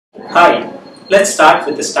Hi, let's start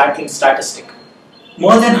with the startling statistic.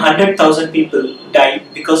 More than 100,000 people die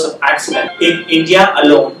because of accident in India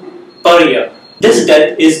alone per year. This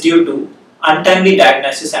death is due to untimely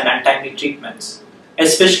diagnosis and untimely treatments,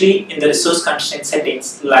 especially in the resource-constrained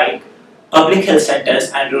settings like public health centers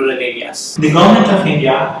and rural areas. The government of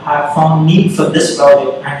India have found need for this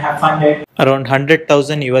project and have funded around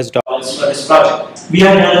 100,000 US dollars for this project. We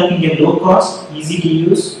are developing a low-cost,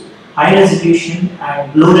 easy-to-use, high-resolution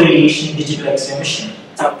and low-radiation digital X-ray machine.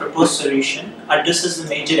 Our proposed solution addresses the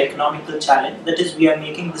major economical challenge, that is, we are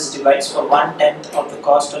making this device for 1/10 of the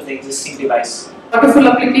cost of the existing device. Wonderful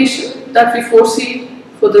application that we foresee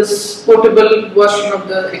for this portable version of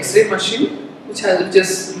the X-ray machine, which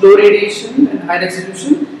is low radiation and high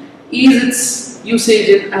resolution, is its usage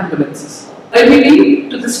in ambulances. Remedy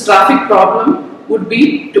to this traffic problem would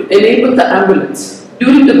be to enable the ambulance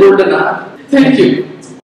during the golden hour. Thank you.